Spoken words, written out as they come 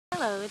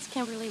Hello, it's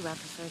Kimberly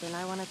Rutherford, and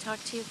I want to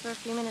talk to you for a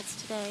few minutes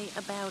today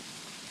about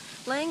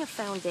laying a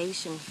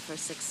foundation for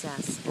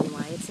success and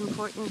why it's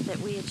important that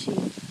we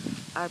achieve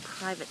our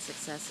private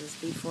successes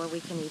before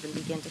we can even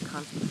begin to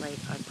contemplate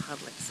our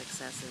public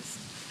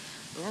successes.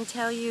 I'm going to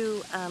tell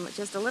you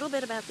just a little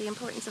bit about the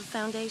importance of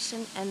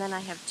foundation, and then I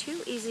have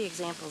two easy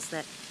examples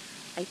that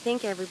I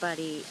think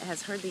everybody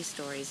has heard these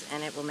stories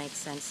and it will make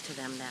sense to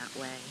them that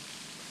way.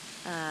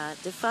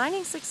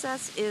 Defining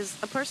success is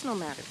a personal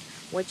matter.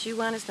 What you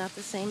want is not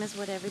the same as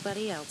what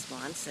everybody else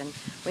wants, and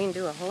we can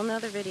do a whole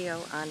nother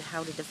video on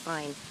how to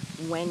define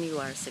when you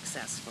are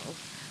successful.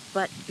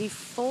 But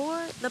before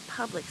the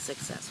public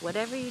success,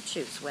 whatever you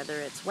choose, whether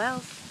it's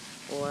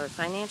wealth or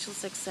financial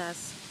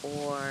success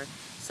or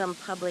some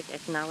public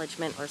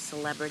acknowledgement or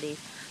celebrity,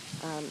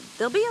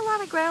 there'll be a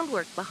lot of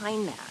groundwork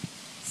behind that.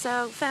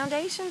 So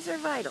foundations are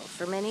vital.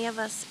 For many of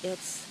us,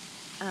 it's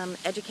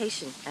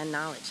education and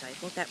knowledge. I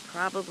think that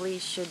probably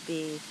should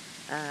be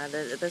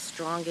the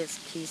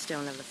strongest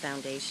keystone of the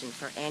foundation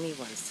for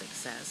anyone's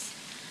success.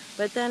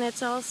 But then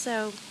it's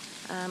also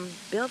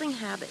building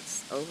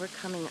habits,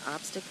 overcoming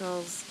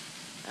obstacles,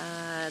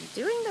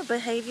 doing the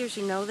behaviors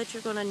you know that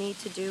you're going to need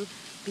to do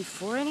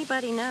before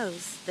anybody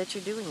knows that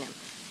you're doing them,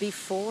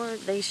 before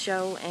they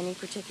show any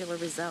particular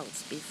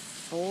results,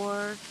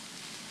 before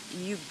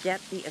you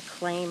get the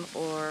acclaim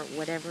or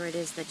whatever it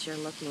is that you're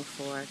looking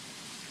for,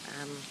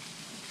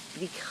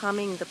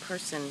 becoming the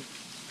person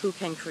who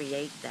can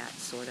create that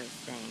sort of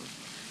thing.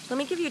 So let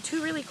me give you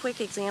two really quick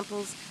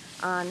examples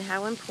on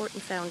how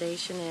important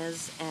foundation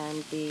is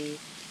and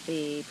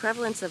the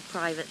prevalence of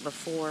private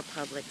before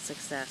public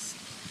success.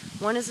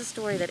 One is a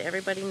story that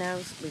everybody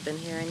knows. We've been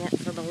hearing it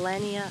for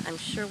millennia. I'm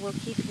sure we'll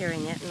keep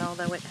hearing it, and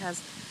although it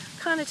has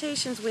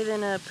connotations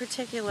within a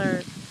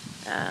particular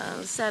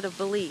set of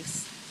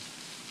beliefs,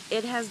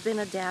 it has been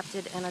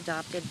adapted and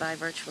adopted by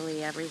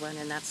virtually everyone,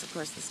 and that's, of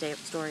course, the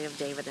story of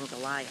David and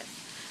Goliath.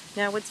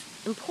 Now, what's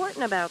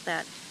important about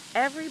that,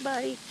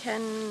 everybody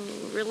can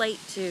relate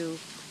to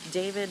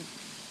David,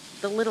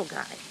 the little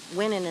guy,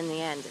 winning in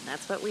the end, and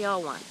that's what we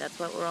all want. That's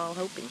what we're all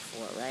hoping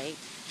for, right?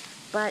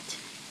 But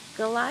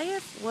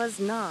Goliath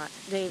was not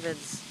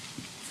David's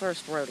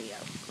first rodeo,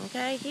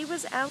 okay? He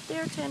was out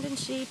there tending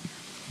sheep.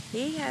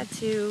 He had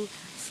to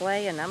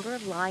slay a number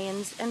of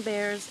lions and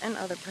bears and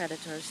other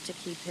predators to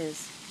keep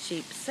his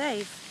sheep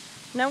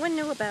safe. No one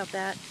knew about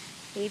that.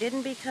 He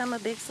didn't become a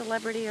big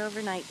celebrity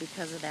overnight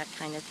because of that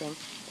kind of thing.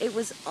 It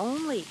was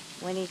only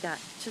when he got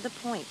to the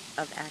point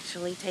of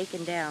actually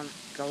taking down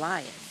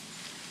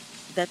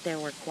Goliath that there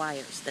were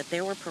choirs, that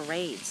there were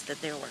parades,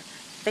 that there were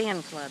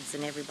fan clubs,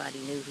 and everybody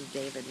knew who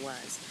David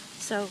was.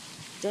 So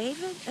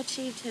David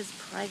achieved his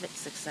private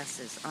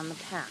successes on the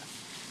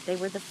path. They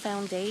were the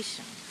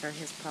foundation for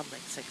his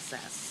public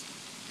success.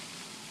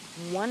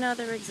 One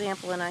other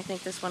example, and I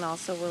think this one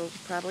also will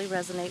probably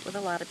resonate with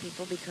a lot of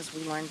people because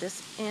we learned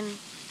this in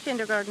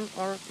kindergarten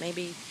or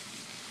maybe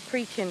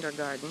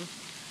pre-kindergarten,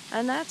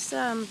 and that's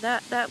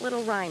that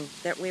little rhyme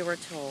that we were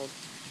told,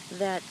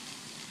 that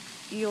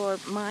your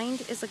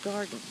mind is a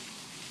garden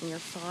and your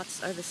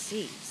thoughts are the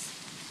seeds.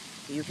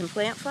 You can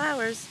plant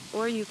flowers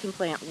or you can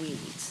plant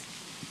weeds.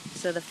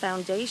 So the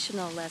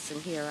foundational lesson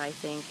here, I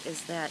think,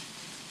 is that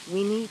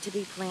we need to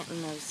be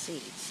planting those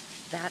seeds.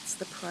 That's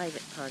the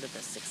private part of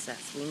the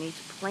success. We need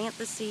to plant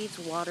the seeds,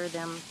 water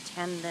them,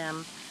 tend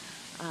them,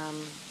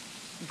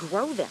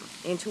 grow them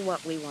into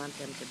what we want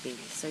them to be.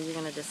 So you're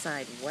going to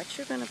decide what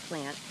you're going to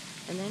plant,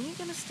 and then you're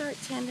going to start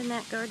tending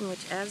that garden,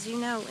 which, as you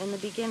know, in the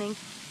beginning,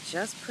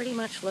 just pretty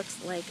much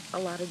looks like a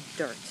lot of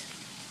dirt.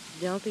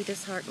 Don't be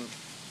disheartened.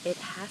 It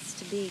has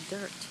to be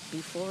dirt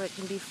before it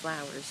can be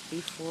flowers,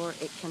 before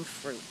it can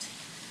fruit.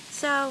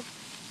 So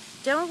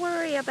don't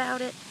worry about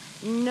it.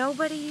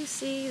 Nobody you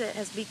see that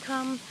has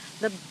become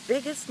the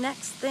biggest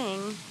next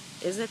thing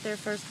is at their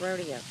first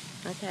rodeo,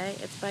 okay?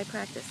 It's by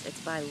practice.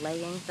 It's by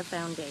laying the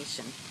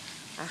foundation.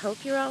 I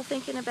hope you're all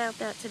thinking about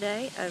that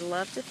today. I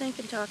love to think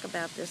and talk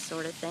about this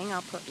sort of thing.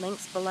 I'll put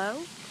links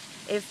below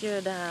if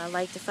you'd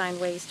like to find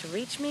ways to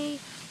reach me,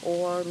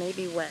 or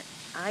maybe what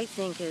I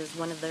think is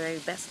one of the very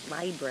best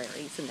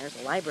libraries, and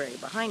there's a library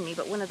behind me,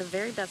 but one of the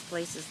very best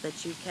places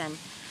that you can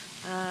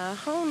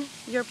hone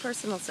your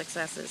personal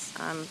successes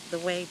on the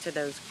way to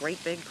those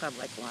great big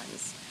public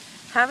ones.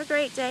 Have a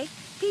great day.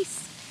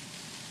 Peace.